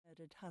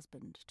murdered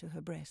husband to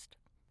her breast.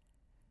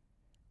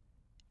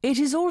 It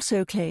is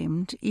also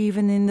claimed,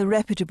 even in the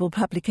reputable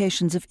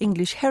publications of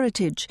English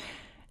heritage,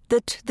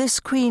 that this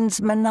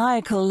queen's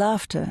maniacal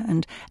laughter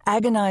and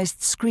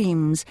agonized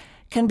screams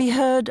can be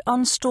heard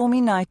on stormy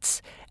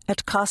nights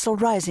at Castle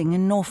Rising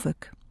in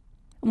Norfolk,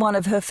 one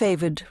of her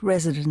favoured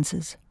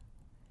residences.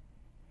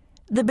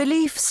 The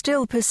belief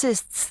still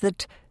persists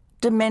that,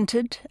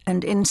 demented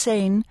and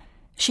insane,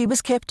 she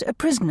was kept a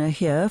prisoner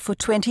here for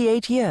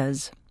 28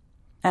 years,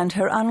 and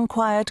her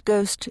unquiet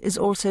ghost is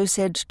also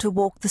said to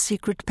walk the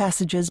secret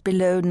passages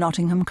below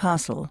Nottingham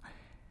Castle.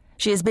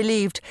 She is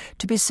believed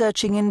to be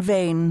searching in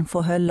vain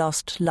for her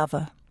lost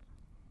lover.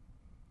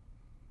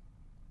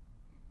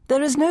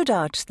 There is no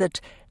doubt that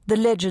the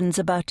legends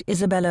about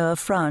Isabella of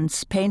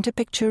France paint a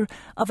picture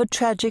of a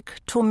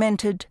tragic,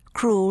 tormented,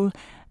 cruel,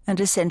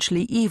 and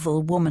essentially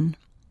evil woman.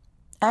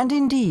 And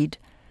indeed,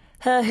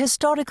 her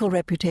historical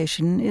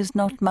reputation is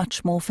not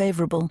much more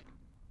favourable.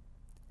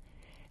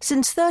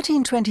 Since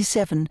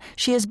 1327,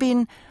 she has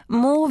been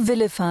more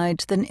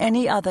vilified than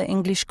any other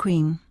English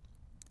queen.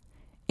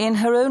 In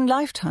her own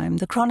lifetime,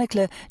 the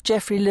chronicler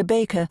Geoffrey Le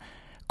Baker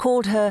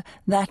called her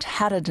that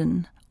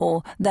harridan,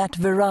 or that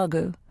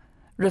virago,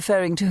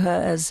 referring to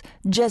her as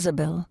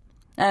Jezebel,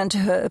 and to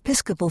her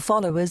episcopal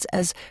followers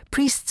as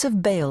priests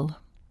of Baal.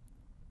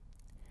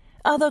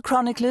 Other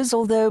chroniclers,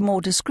 although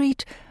more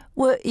discreet,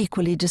 were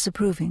equally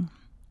disapproving.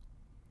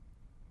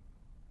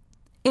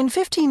 In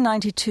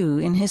 1592,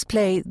 in his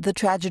play The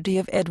Tragedy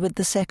of Edward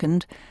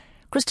II,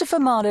 Christopher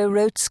Marlowe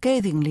wrote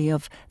scathingly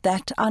of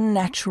that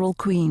unnatural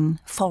queen,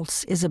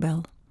 false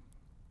Isabel,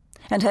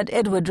 and had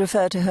Edward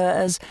refer to her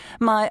as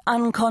my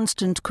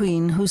unconstant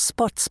queen who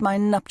spots my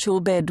nuptial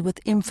bed with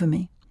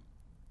infamy.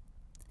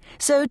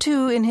 So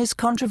too, in his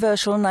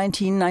controversial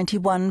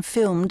 1991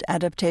 filmed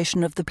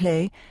adaptation of the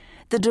play,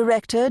 the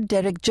director,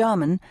 Derek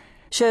Jarman,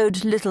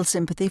 showed little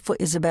sympathy for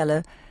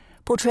Isabella,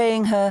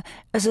 portraying her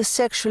as a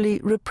sexually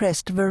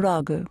repressed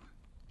virago.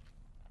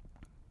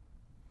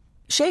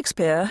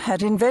 Shakespeare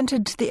had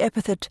invented the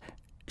epithet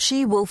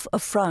she-wolf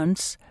of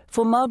France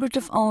for Margaret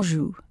of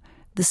Anjou,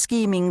 the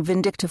scheming,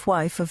 vindictive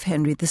wife of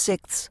Henry VI.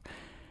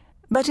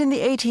 But in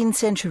the 18th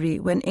century,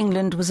 when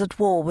England was at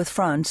war with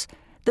France,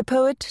 the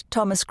poet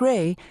Thomas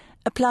Gray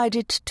applied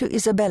it to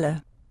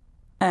Isabella,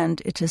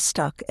 and it has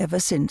stuck ever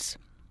since.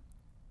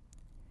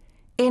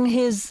 In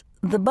his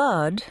The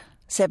Bard,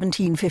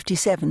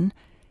 1757,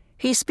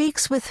 he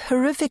speaks with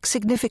horrific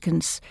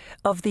significance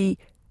of the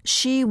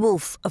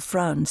she-wolf of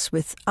France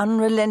with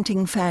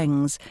unrelenting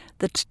fangs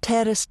that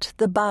tearest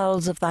the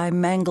bowels of thy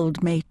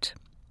mangled mate.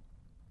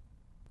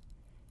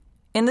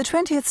 In the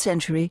 20th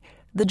century,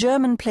 the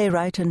German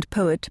playwright and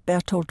poet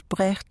Bertolt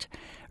Brecht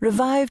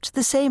revived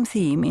the same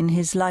theme in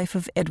his Life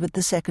of Edward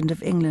II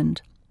of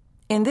England.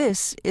 In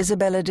this,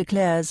 Isabella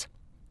declares,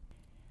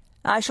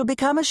 I shall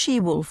become a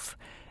she-wolf,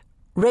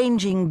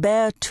 ranging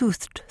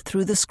bare-toothed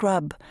through the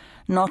scrub,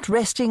 not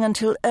resting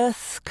until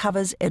earth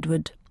covers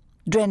Edward,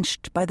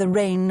 drenched by the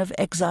rain of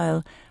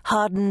exile,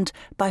 hardened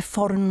by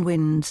foreign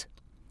winds.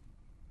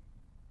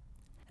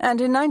 And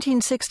in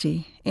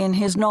 1960, in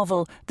his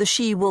novel The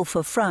She-Wolf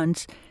of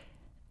France,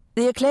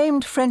 the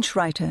acclaimed French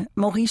writer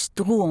Maurice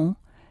Drouin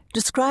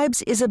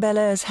describes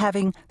Isabella as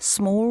having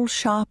small,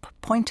 sharp,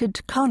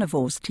 pointed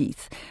carnivore's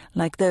teeth,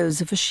 like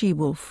those of a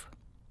she-wolf.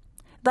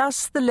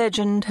 Thus the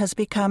legend has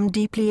become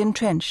deeply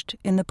entrenched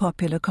in the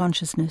popular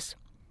consciousness.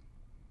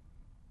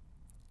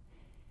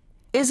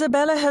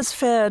 Isabella has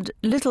fared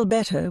little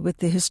better with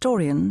the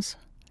historians.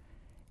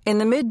 In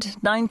the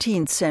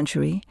mid-19th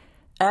century,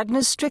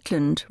 Agnes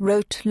Strickland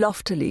wrote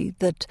loftily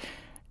that,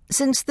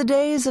 since the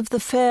days of the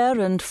fair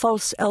and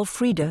false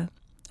Elfrida,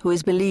 who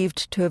is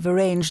believed to have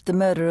arranged the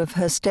murder of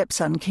her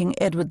stepson King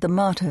Edward the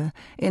Martyr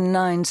in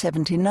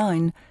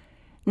 979,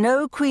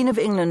 no Queen of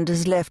England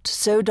has left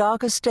so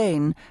dark a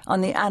stain on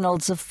the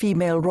annals of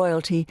female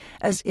royalty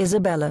as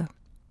Isabella,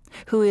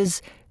 who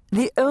is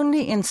the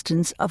only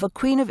instance of a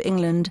Queen of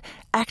England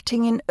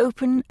acting in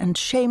open and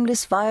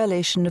shameless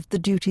violation of the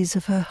duties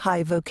of her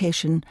high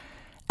vocation,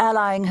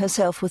 allying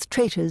herself with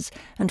traitors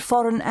and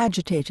foreign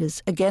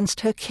agitators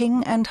against her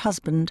king and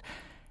husband,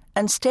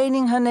 and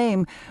staining her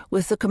name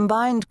with the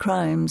combined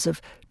crimes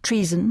of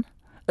treason,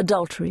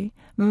 adultery,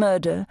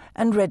 murder,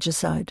 and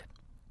regicide.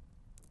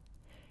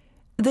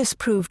 This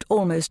proved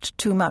almost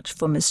too much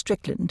for Miss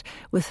Strickland,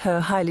 with her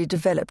highly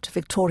developed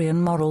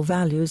Victorian moral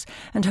values,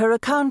 and her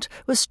account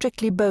was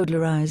strictly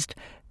Baudelarized.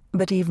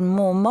 But even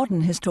more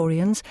modern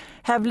historians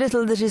have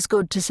little that is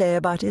good to say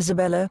about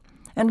Isabella,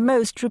 and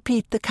most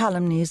repeat the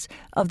calumnies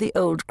of the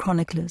old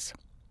chroniclers.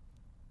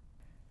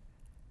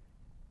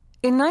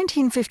 In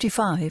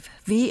 1955,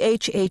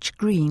 V.H.H.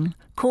 Green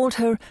called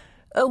her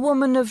a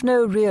woman of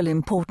no real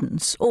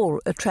importance or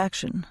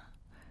attraction,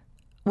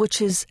 which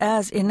is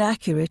as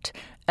inaccurate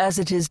as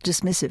it is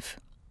dismissive.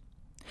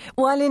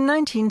 While in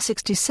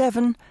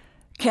 1967,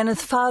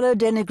 Kenneth Fowler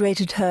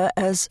denigrated her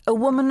as a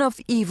woman of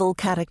evil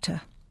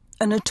character,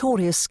 a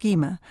notorious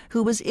schemer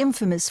who was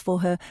infamous for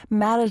her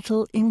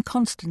marital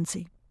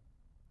inconstancy,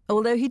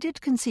 although he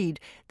did concede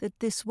that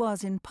this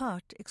was in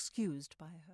part excused by her.